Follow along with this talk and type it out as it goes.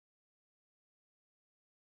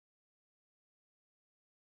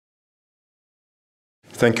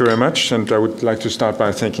Thank you very much, and I would like to start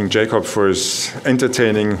by thanking Jacob for his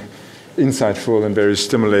entertaining, insightful, and very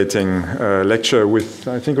stimulating lecture, with,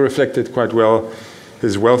 I think, reflected quite well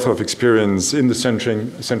his wealth of experience in the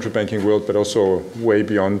central banking world, but also way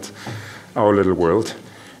beyond our little world.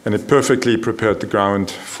 And it perfectly prepared the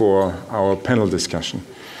ground for our panel discussion.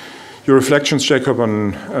 Your reflections, Jacob,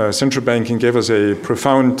 on central banking gave us a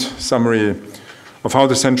profound summary of how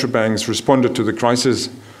the central banks responded to the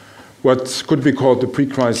crisis, what could be called the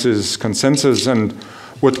pre-crisis consensus, and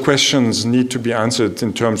what questions need to be answered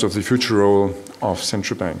in terms of the future role of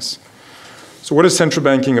central banks. So what is central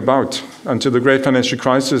banking about? Until the great financial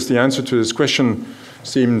crisis, the answer to this question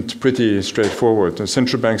seemed pretty straightforward. The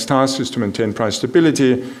central bank's task is to maintain price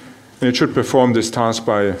stability, and it should perform this task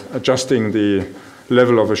by adjusting the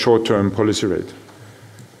level of a short-term policy rate.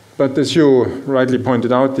 But as you rightly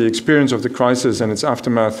pointed out, the experience of the crisis and its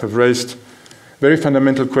aftermath have raised very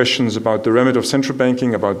fundamental questions about the remit of central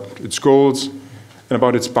banking, about its goals, and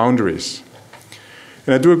about its boundaries.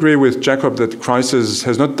 And I do agree with Jacob that the crisis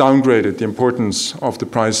has not downgraded the importance of the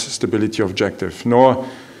price stability objective, nor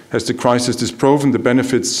has the crisis disproven the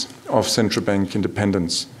benefits of central bank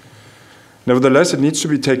independence. Nevertheless, it needs to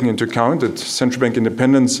be taken into account that central bank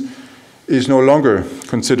independence is no longer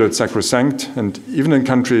considered sacrosanct, and even in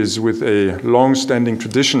countries with a long-standing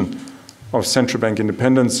tradition of central bank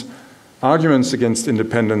independence, arguments against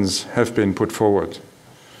independence have been put forward.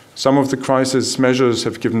 Some of the crisis measures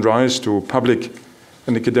have given rise to public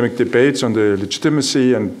and academic debates on the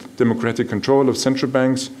legitimacy and democratic control of central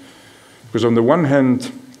banks, because on the one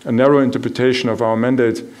hand, a narrow interpretation of our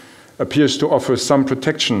mandate appears to offer some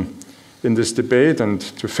protection in this debate and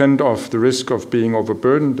to fend off the risk of being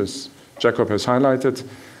overburdened, as Jacob has highlighted.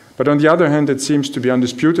 But on the other hand, it seems to be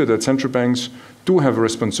undisputed that central banks do have a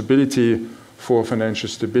responsibility for financial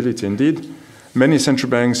stability. Indeed, many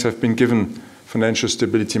central banks have been given financial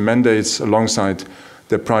stability mandates alongside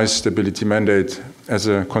their price stability mandate as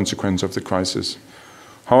a consequence of the crisis.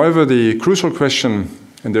 However, the crucial question,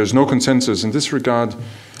 and there's no consensus in this regard,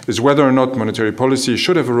 is whether or not monetary policy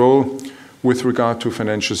should have a role with regard to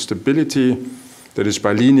financial stability, that is,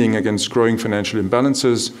 by leaning against growing financial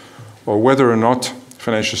imbalances, or whether or not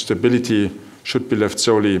financial stability should be left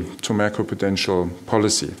solely to macroprudential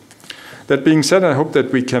policy. That being said, I hope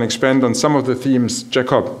that we can expand on some of the themes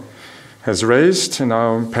Jacob has raised in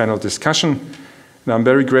our panel discussion. And I'm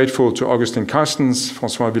very grateful to Augustin Carstens,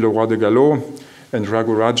 François Villeroy de Gallo, and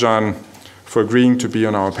Raghu Rajan for agreeing to be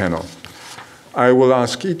on our panel. I will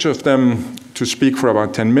ask each of them to speak for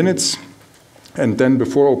about 10 minutes, and then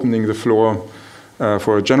before opening the floor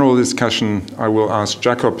for a general discussion, I will ask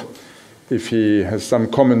Jacob if he has some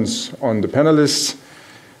comments on the panelists,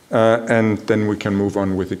 and then we can move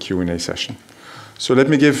on with the Q&A session. So let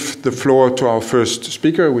me give the floor to our first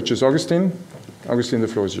speaker, which is Augustin. Augustin, the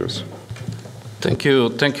floor is yours. Thank you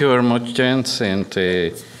very much, Jens, and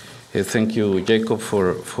thank you, Jacob,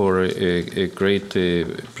 for a great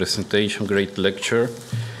presentation, great lecture.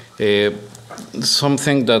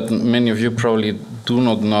 Something that many of you probably do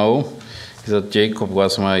not know is that Jacob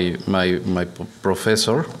was my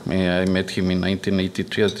professor. I met him in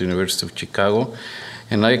 1983 at the University of Chicago.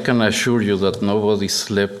 And I can assure you that nobody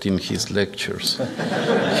slept in his lectures.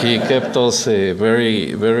 He kept us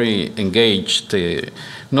very, very engaged,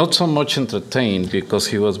 not so much entertained because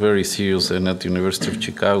he was very serious and at the University of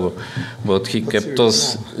Chicago, but he kept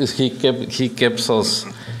us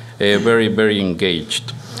very, very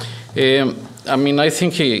engaged. I mean, I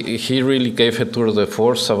think he really gave a tour de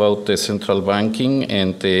force about the central banking,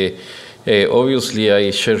 and obviously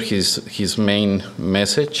I share his main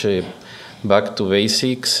message. Back to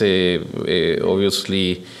basics.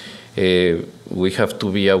 Obviously, we have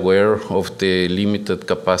to be aware of the limited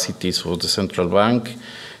capacities of the central bank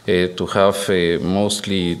to have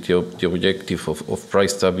mostly the objective of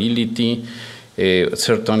price stability.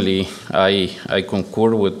 Certainly, I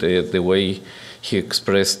concur with the way he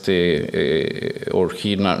expressed or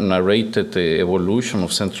he narrated the evolution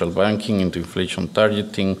of central banking into inflation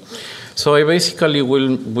targeting. So I basically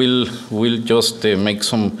will just make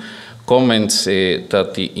some comments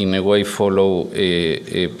that in a way follow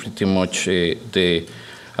pretty much the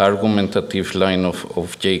argumentative line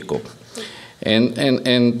of Jacob.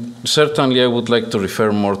 And certainly I would like to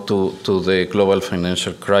refer more to the global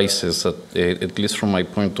financial crisis that, at least from my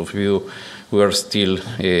point of view, we are still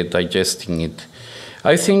digesting it.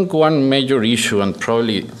 I think one major issue, and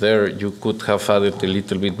probably there you could have added a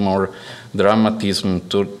little bit more dramatism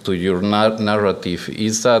to your narrative,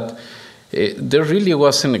 is that there really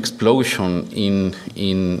was an explosion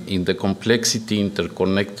in the complexity,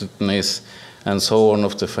 interconnectedness, and so on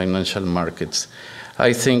of the financial markets.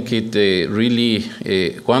 I think it really,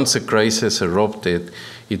 once the crisis erupted,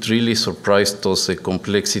 it really surprised us, the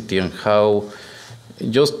complexity and how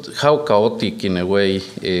chaotic, in a way,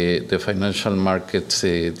 the financial markets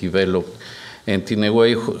developed, and in a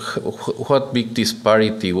way, what big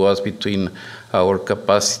disparity was between our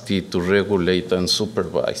capacity to regulate and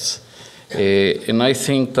supervise. And I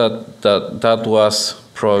think that was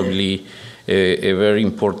probably a very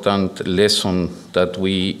important lesson that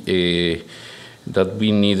we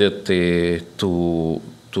needed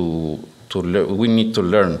we need to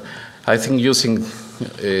learn. I think using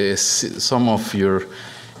some of your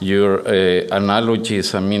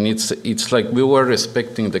analogies, I mean, it's like we were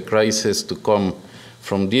expecting the crisis to come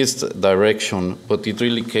from this direction, but it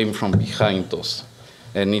really came from behind us.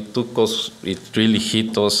 And it really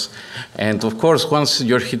hit us. And of course, once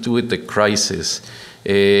you're hit with the crisis,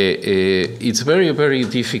 it's very, very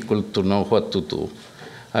difficult to know what to do.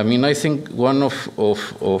 I mean, I think one of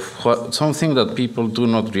something that people do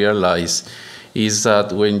not realize is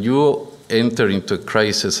that when you enter into a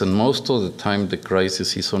crisis, and most of the time the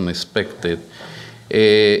crisis is unexpected,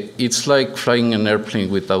 it's like flying an airplane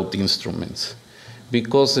without instruments.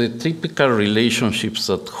 Because the typical relationships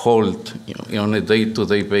that hold on a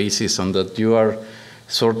day-to-day basis and that you are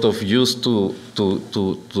sort of used to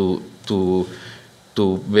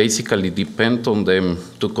basically depend on them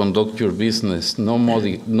to conduct your business, no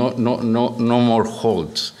more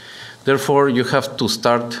holds. Therefore, you have to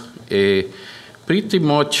start pretty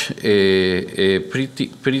much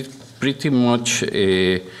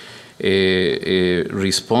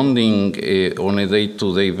responding on a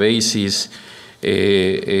day-to-day basis.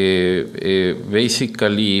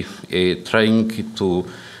 Basically trying to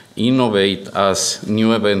innovate as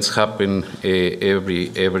new events happen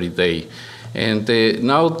every day. And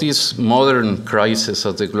now this modern crisis,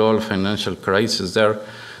 as the global financial crisis, they're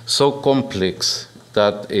so complex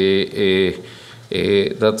that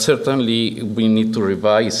that certainly we need to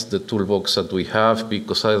revise the toolbox that we have,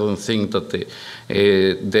 because I don't think that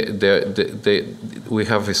we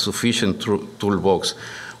have a sufficient toolbox.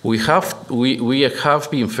 We have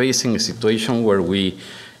been facing a situation where we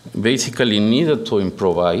basically needed to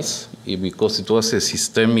improvise because it was a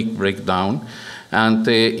systemic breakdown, and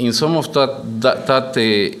in some of that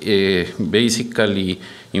basically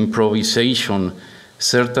improvisation,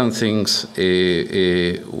 certain things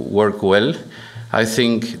work well. I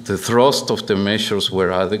think the thrust of the measures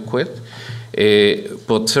were adequate,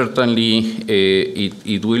 but certainly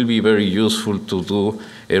it will be very useful to do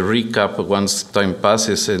a recap once time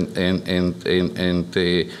passes and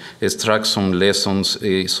extract some lessons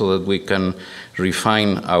so that we can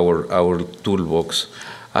refine our toolbox.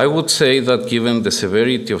 I would say that given the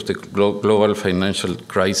severity of the global financial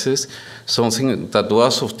crisis, something that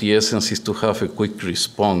was of the essence is to have a quick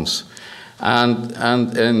response. And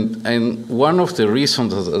one of the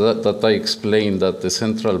reasons that I explained that the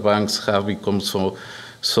central banks have become so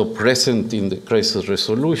present in the crisis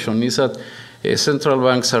resolution is that central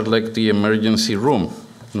banks are like the emergency room,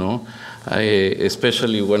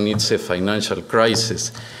 especially when it's a financial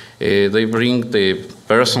crisis. They bring the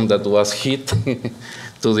person that was hit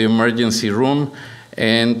to the emergency room,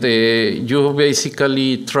 and you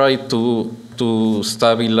basically try to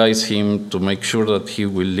stabilize him, to make sure that he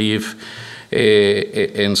will live,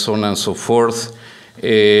 and so on and so forth.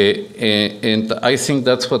 And I think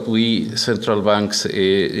that's what we central banks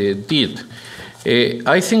did.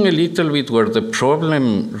 I think a little bit where the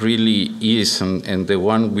problem really is, and the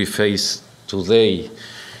one we face today,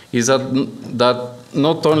 is that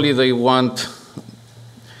not only they want,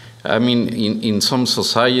 I mean, in some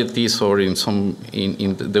societies or in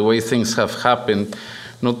the way things have happened,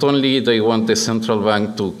 not only they want the central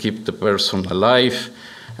bank to keep the person alive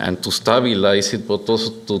and to stabilize it, but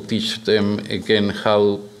also to teach them again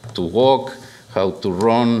how to walk, how to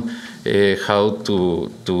run, how to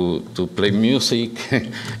play music,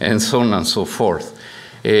 and so on and so forth.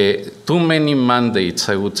 Too many mandates,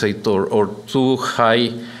 I would say, or too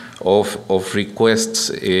high of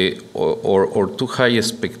requests or too high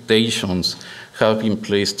expectations have been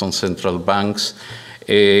placed on central banks.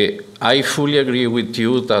 I fully agree with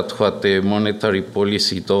you that what the monetary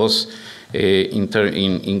policy does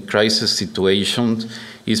in crisis situations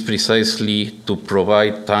is precisely to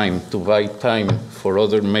provide time, to buy time for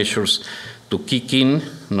other measures to kick in,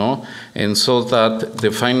 and so that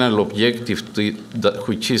the final objective,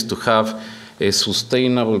 which is to have a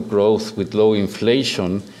sustainable growth with low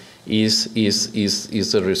inflation, is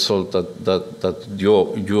the result that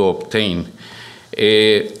you obtain.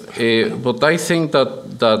 But I think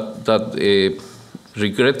that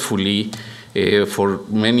regretfully, for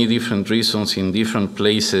many different reasons in different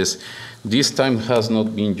places, this time has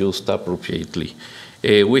not been used appropriately.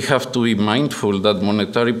 We have to be mindful that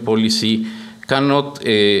monetary policy cannot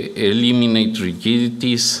eliminate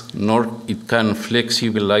rigidities, nor it can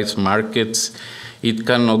flexibilize markets. It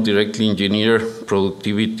cannot directly engineer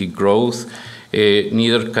productivity growth,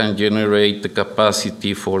 neither can generate the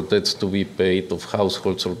capacity for debts to be paid of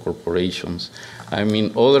households or corporations. I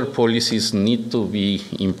mean, other policies need to be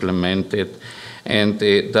implemented, and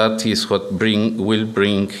that is what will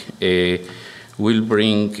bring,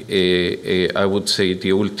 I would say,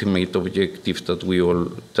 the ultimate objective that we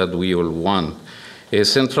all want.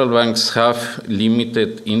 Central banks have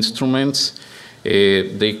limited instruments.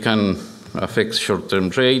 They can affect short-term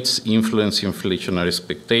rates, influence inflationary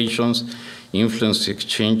expectations, influence the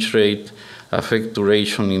exchange rate, affect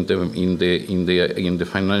duration in the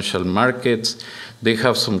financial markets. They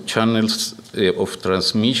have some channels of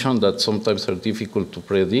transmission that sometimes are difficult to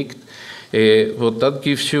predict, but that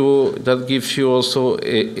gives you also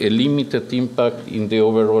a limited impact in the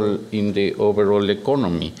overall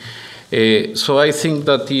economy. So I think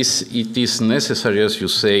that it is necessary, as you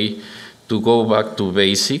say, to go back to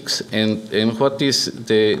basics. And what is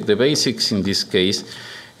the basics in this case?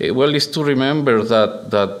 Well, is to remember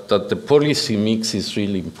that the policy mix is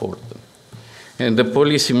really important. And the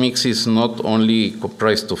policy mix is not only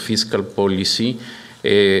comprised of fiscal policy,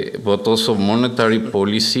 but also monetary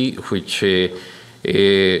policy, which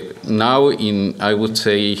now I would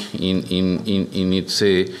say in its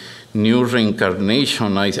new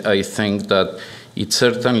reincarnation, I think that it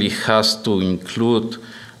certainly has to include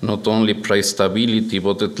not only price stability,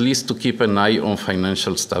 but at least to keep an eye on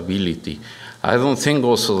financial stability. I don't think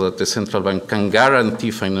also that the central bank can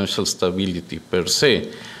guarantee financial stability per se.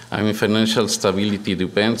 I mean, financial stability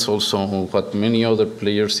depends also on what many other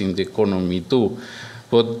players in the economy do.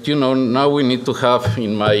 But, now we need to have,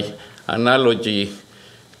 in my analogy,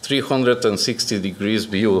 360 degrees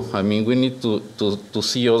view. I mean, we need to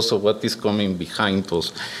see also what is coming behind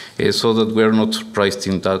us, so that we're not surprised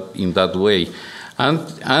in that way.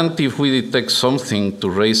 And if we detect something, to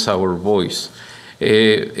raise our voice.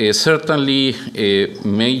 Certainly,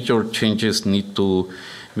 major changes need to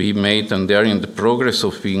be made, and they are in the progress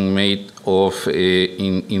of being made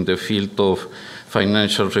in the field of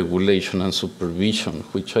financial regulation and supervision,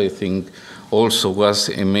 which I think also was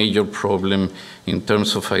a major problem in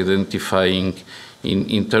terms of identifying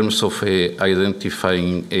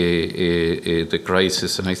the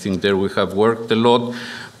crisis. And I think there we have worked a lot.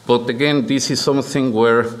 But again, this is something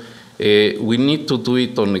where we need to do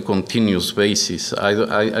it on a continuous basis.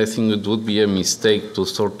 I think it would be a mistake to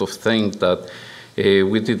sort of think that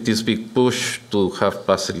we did this big push to have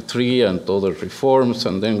Basel III and other reforms,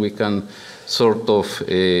 and then we can sort of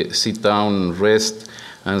sit down, rest,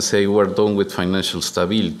 and say we're done with financial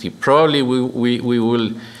stability. Probably we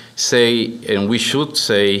will say, and we should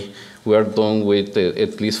say, we are done with,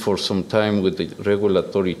 at least for some time, with the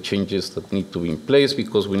regulatory changes that need to be in place,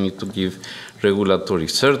 because we need to give regulatory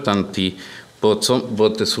certainty. But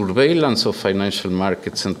the surveillance of financial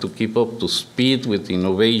markets and to keep up to speed with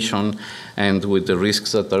innovation and with the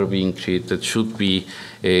risks that are being created should be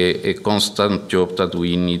a constant job that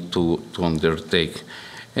we need to undertake.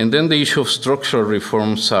 And then the issue of structural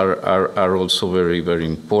reforms are also very, very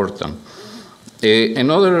important.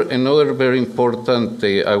 Another very important,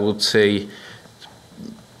 I would say,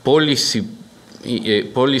 policy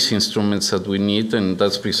instruments that we need, and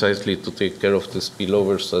that's precisely to take care of the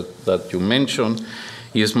spillovers that you mentioned,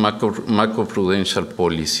 is macroprudential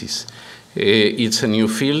policies. It's a new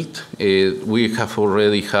field. We have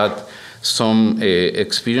already had some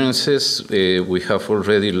experiences. We have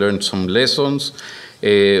already learned some lessons,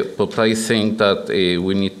 but I think that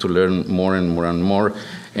we need to learn more and more and more.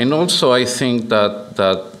 And also, I think that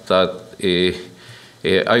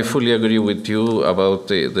I fully agree with you about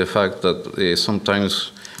the fact that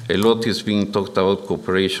sometimes a lot is being talked about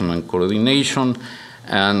cooperation and coordination,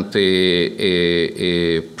 and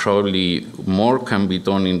probably more can be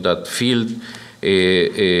done in that field,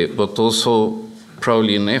 but also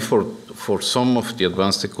probably an effort for some of the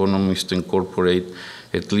advanced economies to incorporate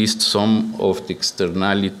at least some of the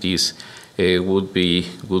externalities would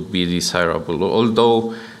be desirable.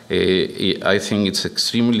 Although I think it's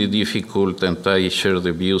extremely difficult, and I share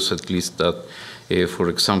the views at least that, for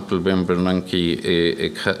example, Ben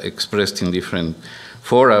Bernanke expressed in different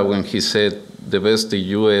fora when he said the best the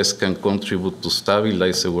U.S. can contribute to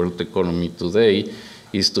stabilize the world economy today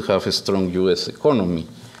is to have a strong U.S. economy.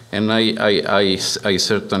 And I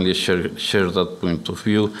certainly share that point of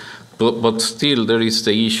view. But still, there is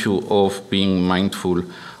the issue of being mindful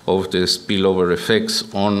of the spillover effects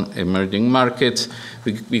on emerging markets,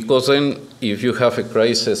 because then if you have a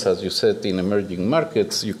crisis, as you said, in emerging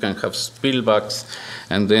markets, you can have spillbacks,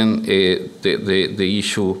 and then the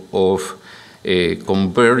issue of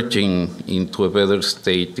converging into a better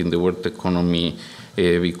state in the world economy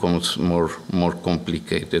becomes more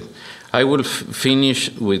complicated. I will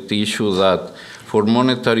finish with the issue that for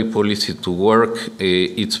monetary policy to work,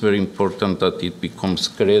 it's very important that it becomes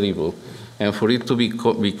credible. And for it to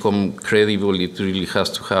become credible, it really has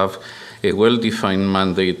to have a well-defined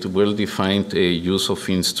mandate, well-defined use of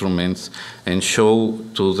instruments, and show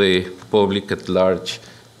to the public at large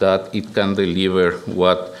that it can deliver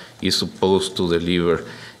what is supposed to deliver.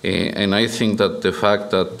 And I think that the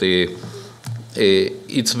fact that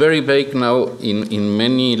it's very vague now in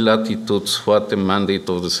many latitudes what the mandate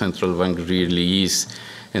of the central bank really is.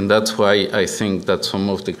 And that's why I think that some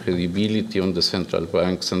of the credibility on the central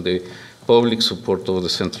banks and the public support of the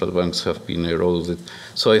central banks have been eroded.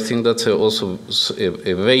 So I think that's also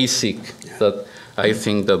a basic that I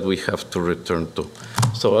think that we have to return to.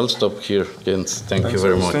 So I'll stop here, Jens. Thank you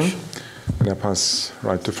very much. And I pass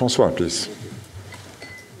right to François, please.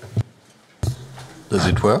 Does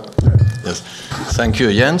it work? Yes. Thank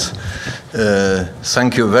you, Jens.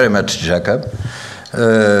 Thank you very much, Jacob.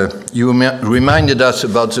 You reminded us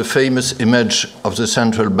about the famous image of the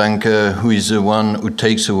central banker who is the one who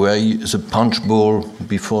takes away the punch bowl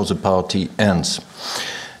before the party ends.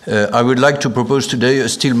 I would like to propose today a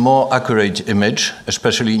still more accurate image,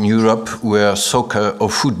 especially in Europe, where soccer or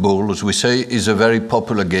football, as we say, is a very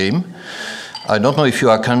popular game. I don't know if you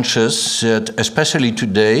are conscious that, especially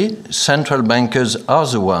today, central bankers are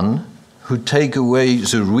the ones who take away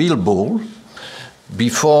the real ball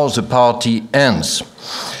before the party ends.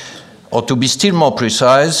 Or to be still more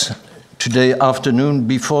precise, today afternoon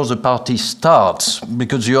before the party starts,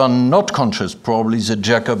 because you are not conscious probably that,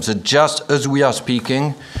 Jacob, that just as we are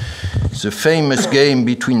speaking, the famous game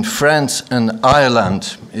between France and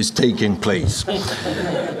Ireland is taking place.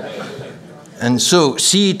 And so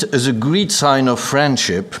see it as a great sign of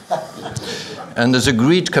friendship and as a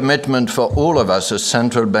great commitment for all of us as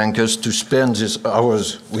central bankers to spend these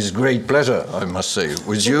hours with great pleasure, I must say,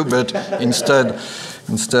 with you, but instead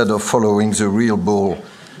of following the real ball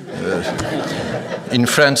in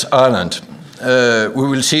France, Ireland. We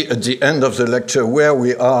will see at the end of the lecture where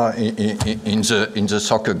we are in the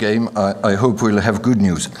soccer game. I hope we'll have good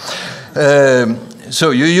news.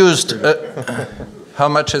 So you used... how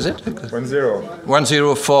much is it? 1-0.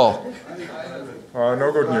 1-0-4.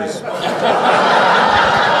 No good news.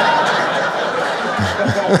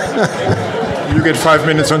 You get 5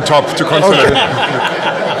 minutes on top to consider.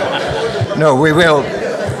 Okay. No, we will.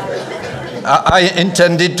 I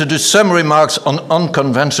intended to do some remarks on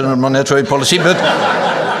unconventional monetary policy, but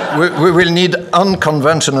we will need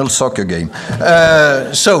unconventional soccer game.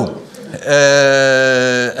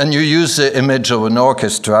 And you use the image of an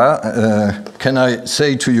orchestra. Can I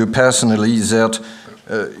say to you personally that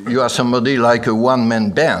you are somebody like a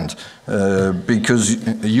one-man band, because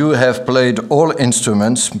you have played all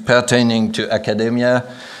instruments pertaining to academia,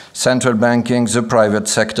 central banking, the private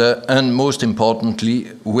sector, and most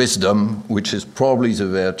importantly, wisdom, which is probably the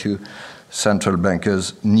virtue central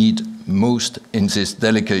bankers need most in this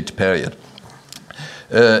delicate period.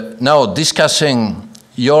 Now, discussing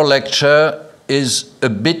your lecture is a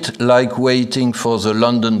bit like waiting for the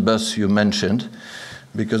London bus you mentioned,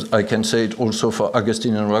 because I can say it also for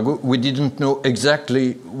Agustin and Raghu. We didn't know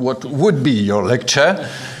exactly what would be your lecture,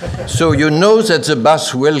 so you know that the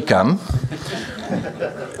bus will come.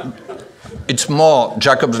 It's more,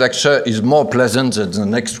 Jacob's lecture is more pleasant than the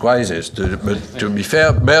next crisis, to be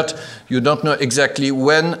fair, but you don't know exactly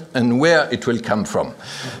when and where it will come from.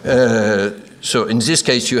 So in this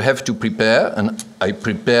case, you have to prepare, and I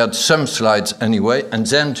prepared some slides anyway, and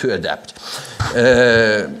then to adapt.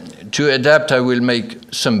 To adapt, I will make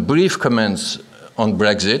some brief comments on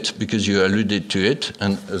Brexit, because you alluded to it,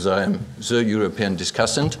 and as I am the European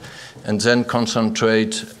discussant, and then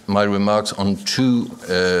concentrate my remarks on two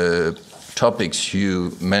topics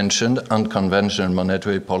you mentioned, unconventional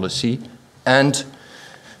monetary policy, and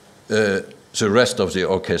the rest of the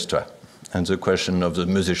orchestra, and the question of the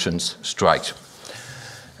musicians' strikes.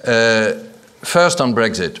 First on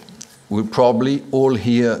Brexit, we probably all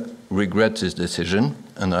here regret this decision,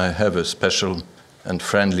 and I have a special and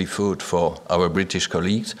friendly thought for our British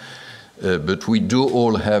colleagues, but we do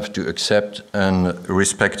all have to accept and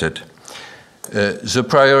respect it. The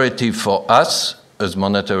priority for us as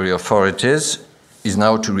monetary authorities is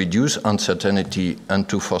now to reduce uncertainty and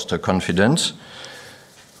to foster confidence.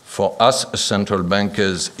 For us as central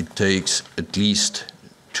bankers, it takes at least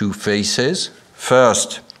two phases.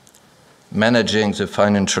 First, managing the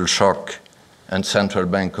financial shock and central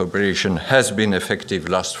bank cooperation has been effective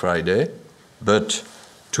last Friday, but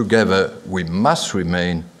together we must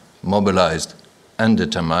remain mobilized and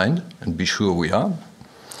determined, and be sure we are.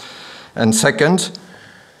 And second,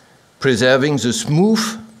 preserving the smooth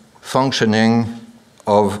functioning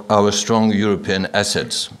of our strong European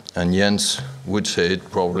assets. And Jens would say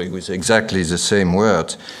it probably with exactly the same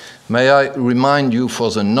words. May I remind you,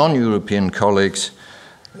 for the non-European colleagues,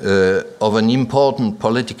 of an important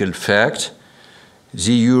political fact.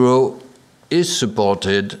 The euro is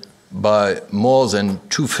supported by more than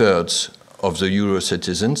 2/3 of the euro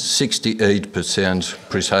citizens, 68%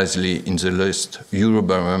 precisely in the last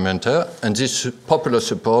Eurobarometer, and this popular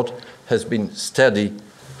support has been steady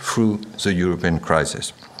through the European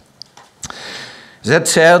crisis. That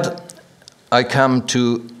said, I come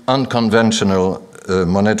to unconventional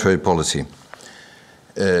monetary policy.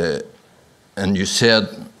 And you said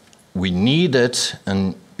we need it,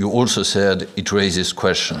 and you also said it raises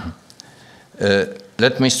question.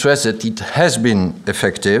 Let me stress that it has been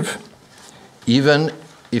effective, even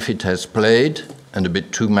if it has played, and a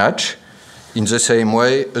bit too much, in the same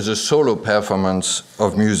way as a solo performance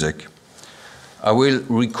of music. I will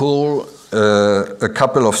recall a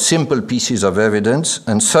couple of simple pieces of evidence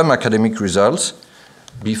and some academic results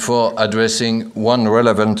before addressing one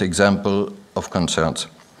relevant example of concerns.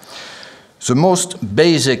 The most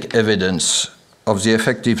basic evidence of the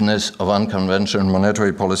effectiveness of unconventional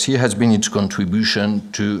monetary policy has been its contribution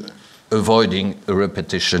to avoiding a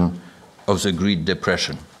repetition of the Great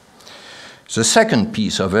Depression. The second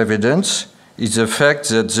piece of evidence is the fact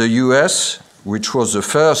that the US, which was the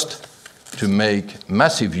first to make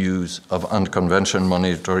massive use of unconventional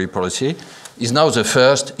monetary policy, is now the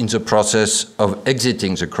first in the process of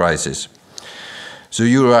exiting the crisis. The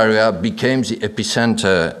euro area became the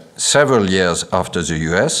epicenter several years after the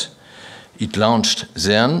US. It launched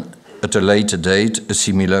then, at a later date, a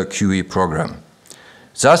similar QE program.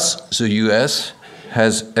 Thus, the US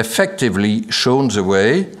has effectively shown the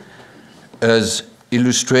way, as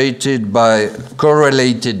illustrated by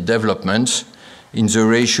correlated developments in the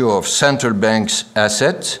ratio of central banks'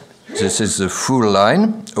 assets, this is the full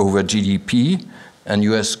line, over GDP, and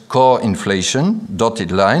US core inflation,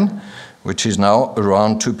 dotted line, which is now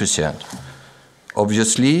around 2%.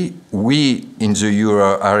 Obviously, we in the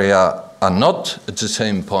euro area are not at the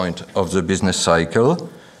same point of the business cycle,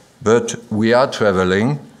 but we are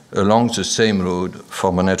traveling along the same road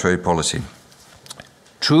for monetary policy.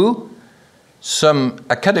 True, some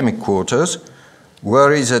academic quarters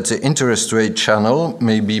worry that the interest rate channel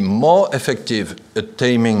may be more effective at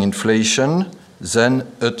taming inflation than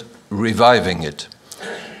at reviving it.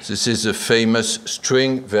 This is the famous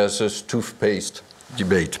string versus toothpaste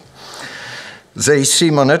debate. They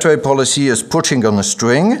see monetary policy as putting on a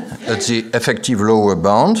string at the effective lower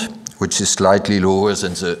bound, which is slightly lower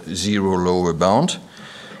than the zero lower bound.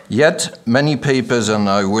 Yet, many papers, and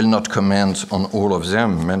I will not comment on all of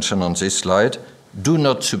them mentioned on this slide, do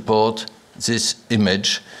not support this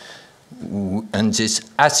image and this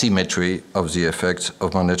asymmetry of the effects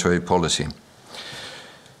of monetary policy.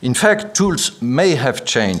 In fact, tools may have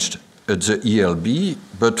changed at the ELB,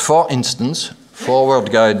 but for instance,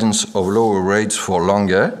 forward guidance of lower rates for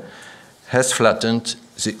longer has flattened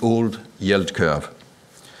the old yield curve.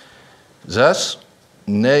 Thus,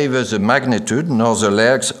 neither the magnitude nor the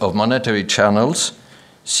legs of monetary channels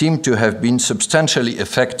seem to have been substantially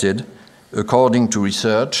affected, according to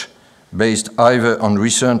research based either on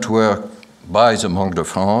recent work by the Banque de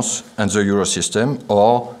France and the Eurosystem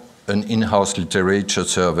or an in-house literature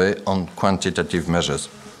survey on quantitative measures.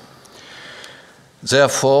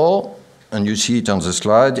 Therefore, and you see it on the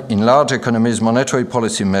slide, in large economies, monetary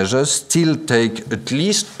policy measures still take at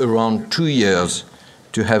least around 2 years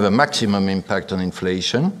to have a maximum impact on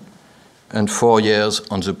inflation and 4 years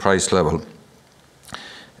on the price level.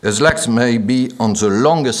 As lags may be on the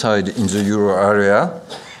longer side in the euro area,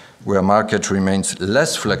 where market remains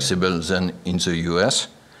less flexible than in the US,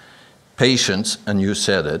 patience, and you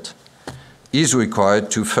said it, is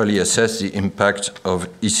required to fully assess the impact of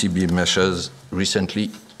ECB measures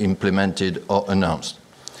recently implemented or announced.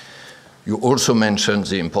 You also mentioned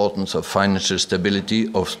the importance of financial stability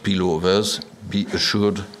of spillovers. Be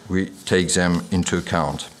assured we take them into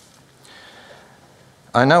account.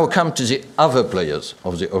 I now come to the other players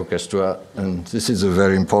of the orchestra, and this is a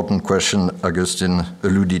very important question Augustin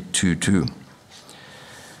alluded to too.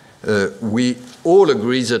 We all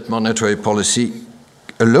agree that monetary policy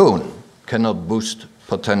alone cannot boost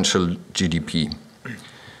potential GDP.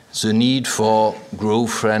 The need for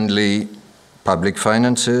growth-friendly public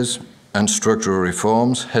finances and structural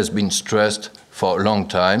reforms has been stressed for a long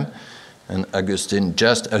time, and Augustine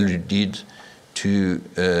just alluded to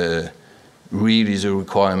really the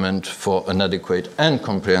requirement for an adequate and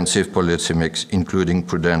comprehensive policy mix, including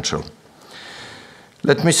prudential.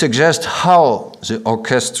 Let me suggest how the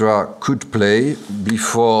orchestra could play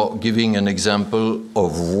before giving an example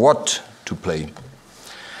of what to play.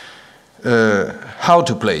 How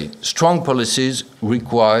to play. Strong policies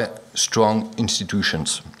require strong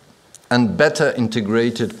institutions, and better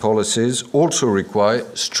integrated policies also require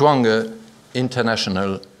stronger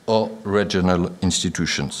international or regional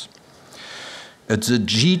institutions. At the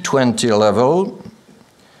G20 level,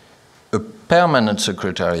 a permanent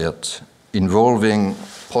secretariat involving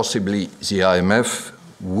possibly the IMF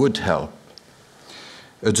would help.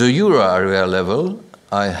 At the euro area level,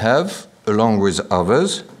 I have, along with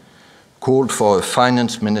others, called for a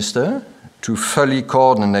finance minister to fully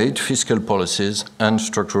coordinate fiscal policies and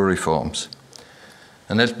structural reforms.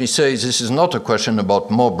 And let me say, this is not a question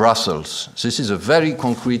about more Brussels. This is a very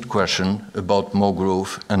concrete question about more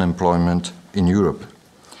growth and employment in Europe.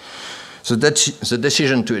 So the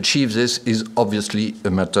decision to achieve this is obviously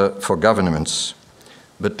a matter for governments.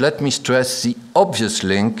 But let me stress the obvious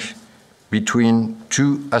link between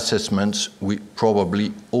two assessments we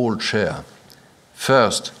probably all share.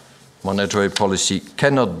 First, monetary policy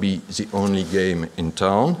cannot be the only game in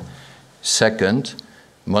town. Second,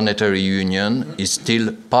 monetary union is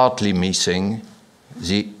still partly missing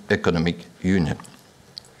the economic union.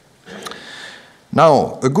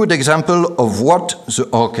 Now, a good example of what the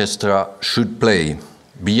orchestra should play,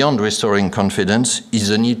 beyond restoring confidence, is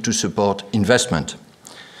the need to support investment.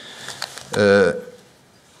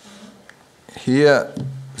 Here,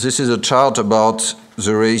 this is a chart about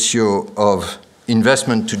the ratio of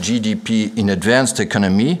investment to GDP in advanced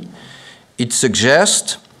economy. It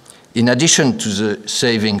suggests, in addition to the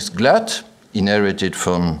savings glut inherited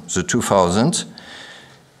from the 2000s,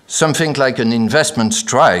 something like an investment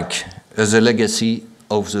strike as a legacy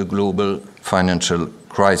of the global financial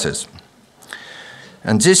crisis.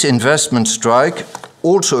 And this investment strike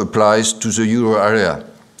also applies to the euro area.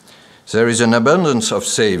 There is an abundance of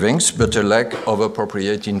savings, but a lack of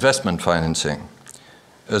appropriate investment financing.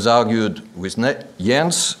 As argued with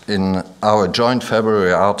Jens in our joint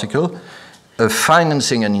February article, a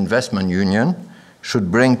financing and investment union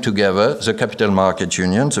should bring together the capital market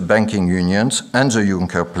union, the banking unions, and the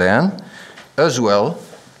Juncker plan, as well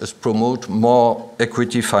as promote more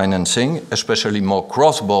equity financing, especially more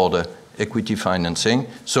cross-border equity financing,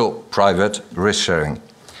 so private risk sharing.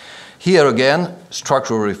 Here again,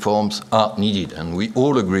 structural reforms are needed, and we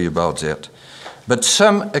all agree about that. But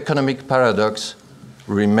some economic paradox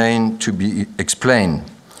remain to be explained.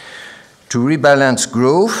 To rebalance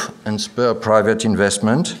growth and spur private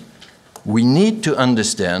investment, we need to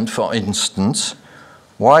understand, for instance,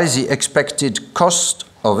 why the expected cost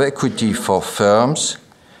of equity for firms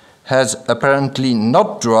has apparently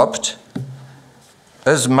not dropped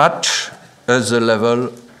as much as the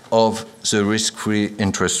level of the risk-free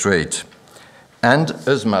interest rate, and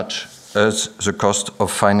as much as the cost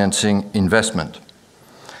of financing investment.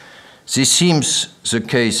 This seems the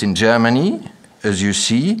case in Germany, as you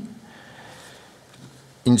see.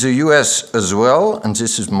 In the US as well, and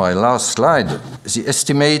this is my last slide, the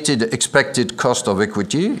estimated expected cost of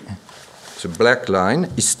equity, the black line,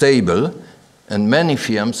 is stable, and many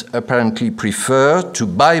firms apparently prefer to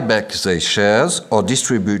buy back their shares or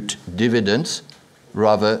distribute dividends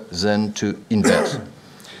rather than to invest.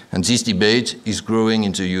 And this debate is growing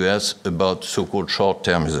in the US about so-called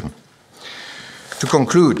short-termism. To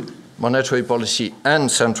conclude, monetary policy and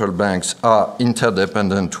central banks are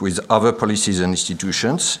interdependent with other policies and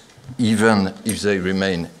institutions, even if they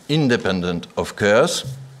remain independent of course.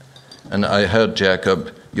 And I heard,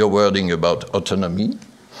 Jacob, your wording about autonomy.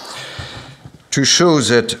 To show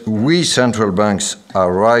that we central banks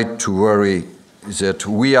are right to worry that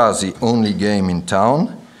we are the only game in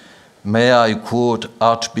town, may I quote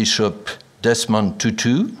Archbishop Desmond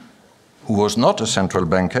Tutu, who was not a central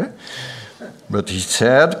banker, but he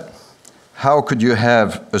said, "How could you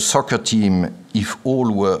have a soccer team if all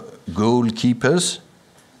were goalkeepers?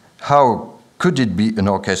 How could it be an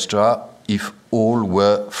orchestra if all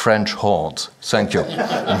were French horns?" Thank you.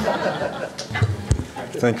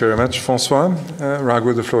 Thank you very much, François.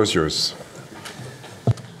 Raghu, the floor is yours.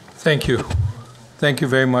 Thank you. Thank you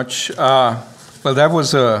very much. Well, that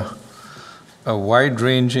was a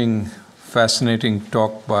wide-ranging, fascinating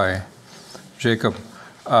talk by Jacob.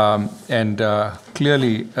 And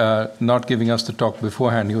clearly not giving us the talk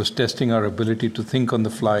beforehand. He was testing our ability to think on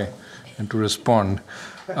the fly and to respond.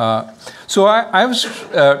 So I was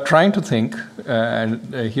trying to think,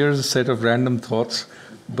 and here's a set of random thoughts,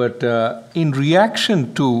 but in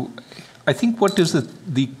reaction to I think what is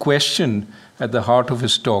the question at the heart of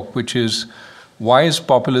his talk, which is, why is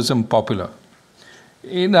populism popular?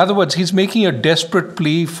 In other words, he's making a desperate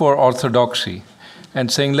plea for orthodoxy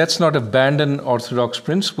and saying, let's not abandon orthodox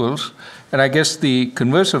principles. And I guess the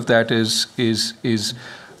converse of that is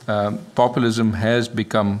populism has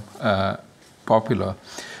become popular.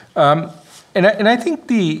 And I think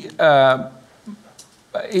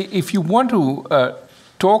if you want to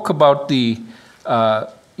talk about the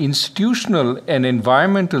institutional and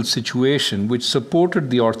environmental situation which supported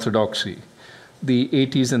the orthodoxy, the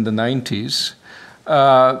 80s and the 90s,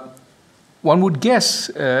 one would guess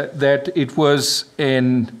that it was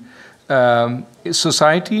in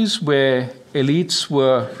societies where elites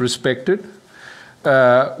were respected,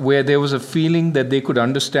 where there was a feeling that they could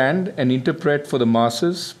understand and interpret for the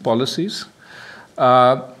masses policies,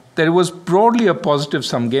 that it was broadly a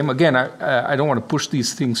positive-sum game. Again, I don't want to push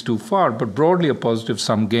these things too far, but broadly a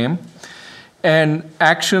positive-sum game. And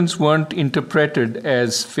actions weren't interpreted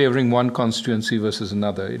as favoring one constituency versus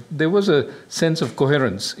another. There was a sense of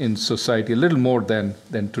coherence in society, a little more than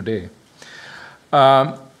today.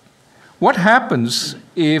 What happens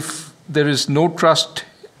if there is no trust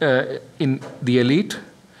in the elite,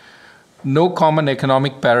 no common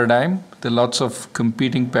economic paradigm? There are lots of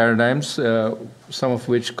competing paradigms, some of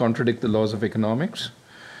which contradict the laws of economics,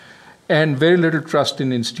 and very little trust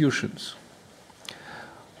in institutions.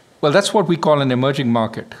 Well, that's what we call an emerging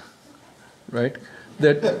market, right?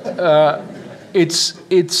 That it's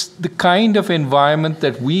the kind of environment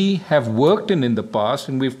that we have worked in the past,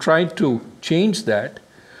 and we've tried to change that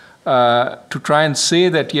to try and say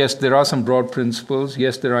that, yes, there are some broad principles,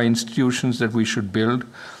 yes, there are institutions that we should build,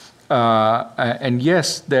 and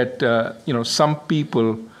yes, that some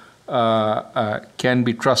people can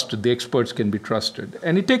be trusted, the experts can be trusted.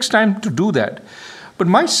 And it takes time to do that. But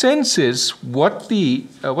my sense is what the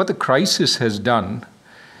crisis has done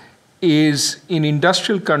is, in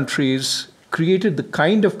industrial countries, created the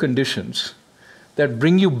kind of conditions that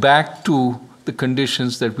bring you back to the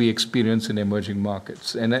conditions that we experience in emerging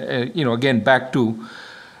markets. And again, back to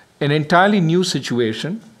an entirely new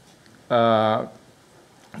situation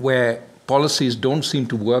where policies don't seem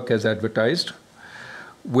to work as advertised,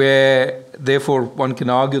 where therefore one can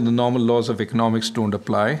argue the normal laws of economics don't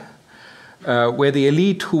apply. Where the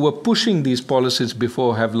elite who were pushing these policies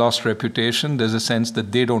before have lost reputation. There's a sense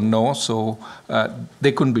that they don't know, so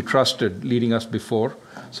they couldn't be trusted leading us before.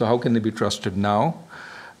 So how can they be trusted now?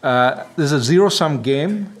 There's a zero-sum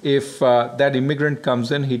game. If that immigrant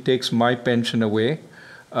comes in, he takes my pension away,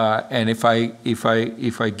 and if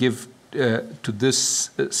I give to this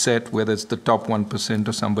set, whether it's the top 1%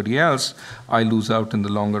 or somebody else, I lose out in the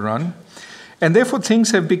longer run. And therefore, things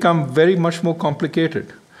have become very much more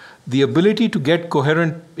complicated. The ability to get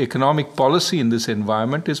coherent economic policy in this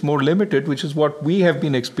environment is more limited, which is what we have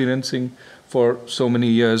been experiencing for so many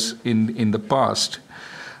years in the past.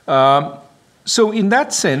 So in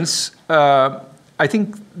that sense, I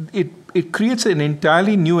think it creates an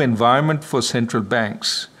entirely new environment for central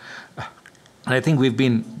banks. And I think we've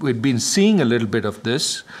been seeing a little bit of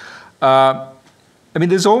this.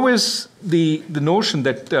 There's always the notion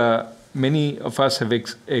that many of us have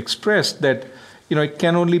expressed that it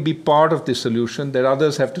can only be part of the solution, that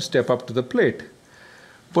others have to step up to the plate.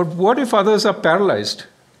 But what if others are paralyzed,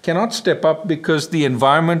 cannot step up because the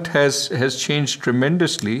environment has changed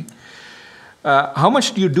tremendously? How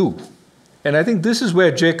much do you do? And I think this is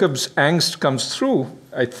where Jacob's angst comes through,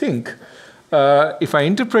 I think. If I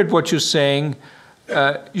interpret what you're saying,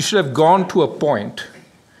 you should have gone to a point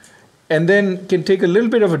and then can take a little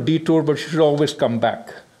bit of a detour, but you should always come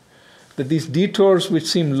back. That these detours, which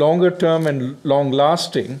seem longer term and long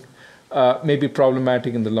lasting, may be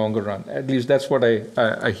problematic in the longer run. At least that's what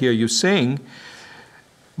I hear you saying.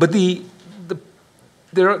 But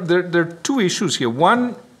there are two issues here.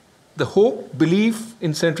 One, the hope, belief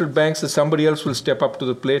in central banks that somebody else will step up to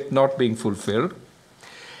the plate not being fulfilled.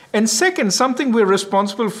 And second, something we're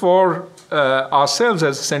responsible for ourselves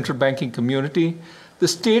as a central banking community, the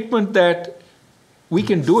statement that we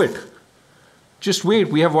can do it. Just wait,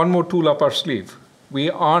 we have one more tool up our sleeve. We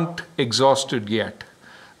aren't exhausted yet.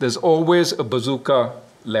 There's always a bazooka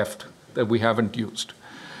left that we haven't used.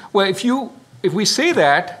 Well, if we say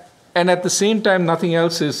that, and at the same time nothing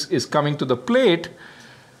else is coming to the plate,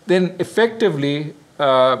 then effectively,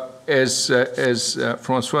 as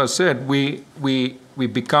Francois said, we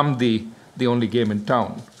become the only game in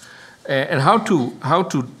town. And how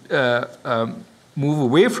to move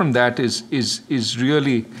away from that is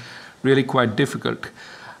really quite difficult.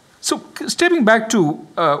 So stepping back to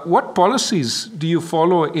what policies do you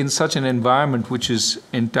follow in such an environment which is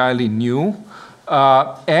entirely new?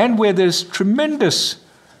 and where there's tremendous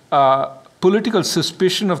political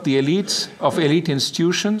suspicion of the elites, of elite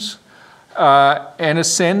institutions, and a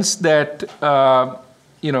sense that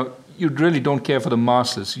you really don't care for the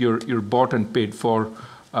masses. You're bought and paid for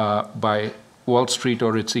by Wall Street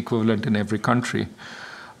or its equivalent in every country.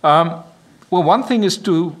 Well, one thing is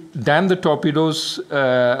to damn the torpedoes.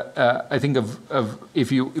 I think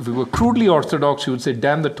if you were crudely orthodox, you would say,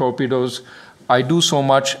 damn the torpedoes, I do so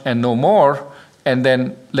much and no more, and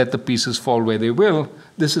then let the pieces fall where they will.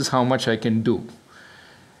 This is how much I can do.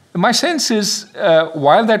 My sense is,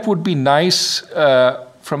 while that would be nice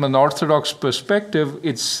from an orthodox perspective,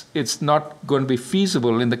 it's not going to be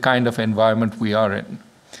feasible in the kind of environment we are in.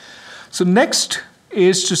 So next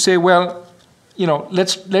is to say, well,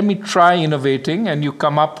 let me try innovating, and you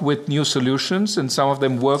come up with new solutions, and some of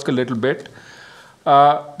them work a little bit,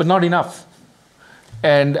 but not enough.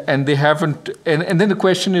 And they haven't. And then the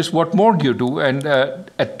question is, what more do you do? And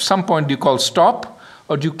at some point, do you call stop,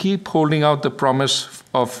 or do you keep holding out the promise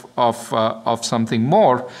of something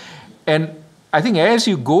more? And I think as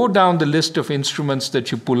you go down the list of instruments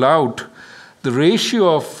that you pull out, the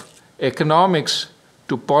ratio of economics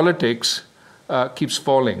to politics keeps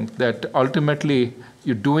falling, that ultimately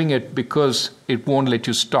you're doing it because it won't let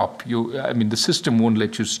you stop. The system won't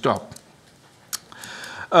let you stop.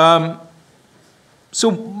 So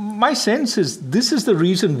my sense is this is the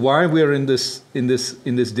reason why we're in this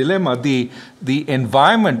dilemma. The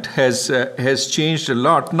environment has changed a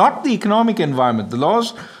lot, not the economic environment. The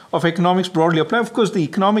laws of economics broadly apply. Of course, the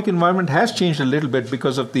economic environment has changed a little bit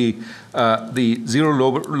because of the zero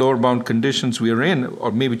lower bound conditions we are in,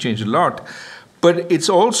 or maybe changed a lot. But it's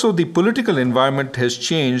also the political environment has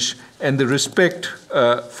changed, and the respect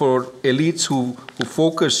for elites who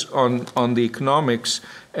focus on the economics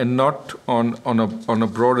and not on a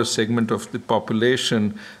broader segment of the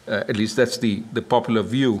population, at least that's the popular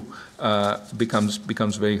view, becomes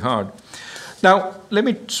very hard. Now, let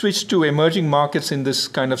me switch to emerging markets in this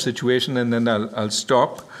kind of situation, and then I'll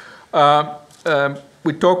stop.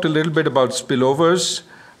 We talked a little bit about spillovers.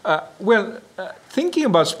 Thinking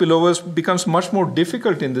about spillovers becomes much more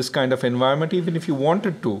difficult in this kind of environment, even if you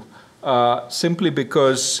wanted to, simply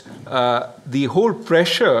because the whole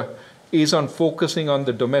pressure is on focusing on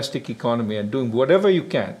the domestic economy and doing whatever you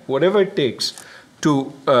can, whatever it takes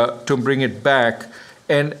to bring it back.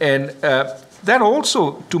 And that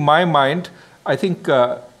also, to my mind, I think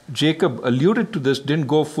Jacob alluded to this, didn't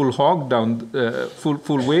go full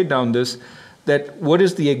way down this, that what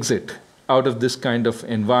is the exit out of this kind of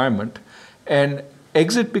environment? And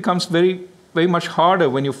exit becomes very, very much harder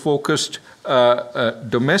when you're focused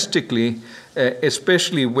domestically,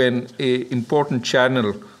 especially when an important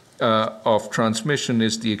channel of transmission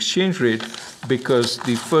is the exchange rate, because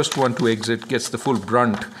the first one to exit gets the full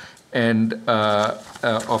brunt, and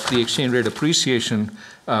of the exchange rate appreciation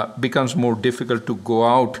becomes more difficult to go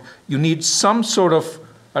out. You need some sort of,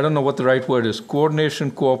 I don't know what the right word is,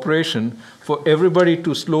 coordination, cooperation for everybody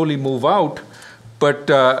to slowly move out, but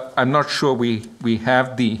I'm not sure we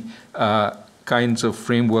have the kinds of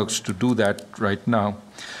frameworks to do that right now.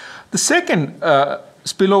 The second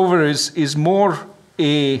spillover is more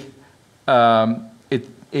a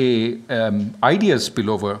idea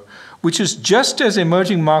spillover, which is just as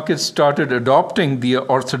emerging markets started adopting the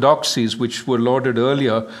orthodoxies which were lauded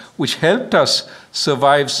earlier, which helped us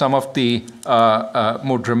survive some of the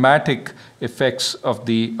more dramatic effects of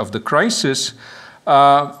the crisis,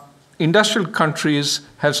 industrial countries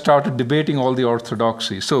have started debating all the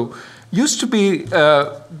orthodoxies. So used to be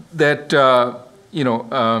that,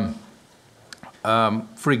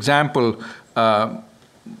 for example,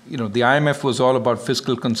 the IMF was all about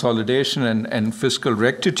fiscal consolidation and fiscal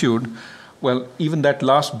rectitude. Well, even that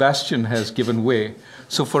last bastion has given way.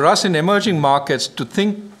 So for us in emerging markets, to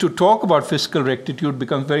talk about fiscal rectitude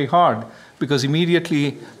becomes very hard, because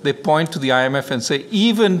immediately they point to the IMF and say,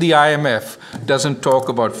 even the IMF doesn't talk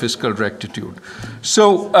about fiscal rectitude.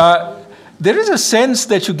 So there is a sense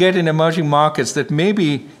that you get in emerging markets that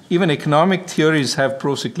maybe even economic theories have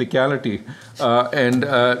pro-cyclicality. And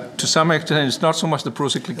to some extent, it's not so much the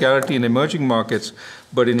pro-cyclicality in emerging markets,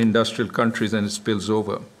 but in industrial countries, and it spills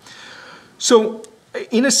over. So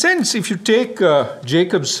in a sense, if you take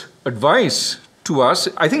Jacob's advice to us,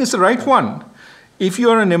 I think it's the right one. If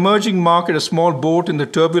you're an emerging market, a small boat in the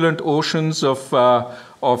turbulent oceans of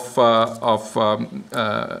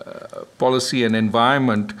policy and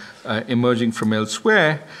environment emerging from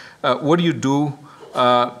elsewhere, what do?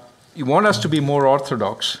 You want us to be more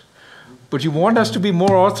orthodox, but you want us to be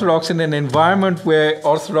more orthodox in an environment where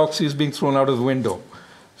orthodoxy is being thrown out of the window.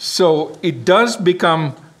 So it does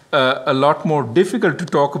become a lot more difficult to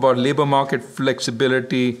talk about labor market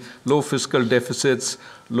flexibility, low fiscal deficits,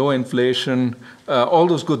 low inflation, all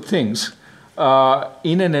those good things,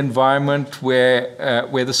 in an environment where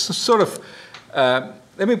the sort of,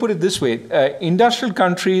 let me put it this way, industrial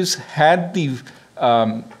countries had the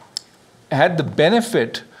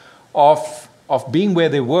benefit of being where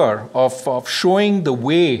they were, of showing the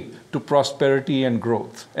way to prosperity and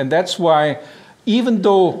growth. And that's why, even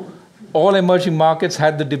though all emerging markets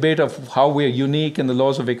had the debate of how we're unique and the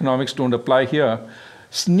laws of economics don't apply here,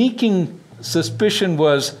 sneaking suspicion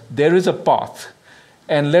was there is a path.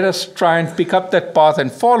 And let us try and pick up that path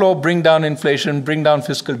and follow, bring down inflation, bring down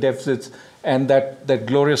fiscal deficits, and that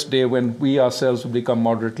glorious day when we ourselves will become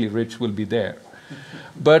moderately rich will be there.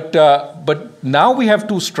 But now we have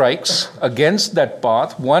two strikes against that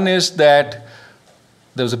path. One is that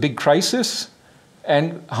there was a big crisis,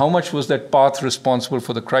 and how much was that path responsible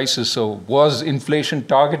for the crisis? So was inflation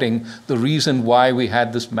targeting the reason why we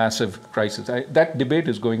had this massive crisis? That debate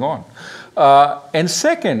is going on. And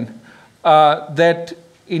second, that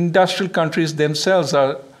industrial countries themselves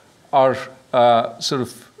are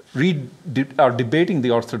debating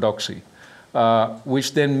the orthodoxy,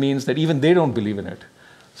 which then means that even they don't believe in it.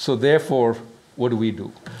 So therefore, what do we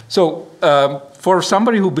do? So for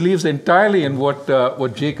somebody who believes entirely in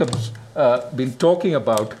what Jacob's been talking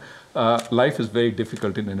about, life is very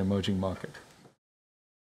difficult in an emerging market.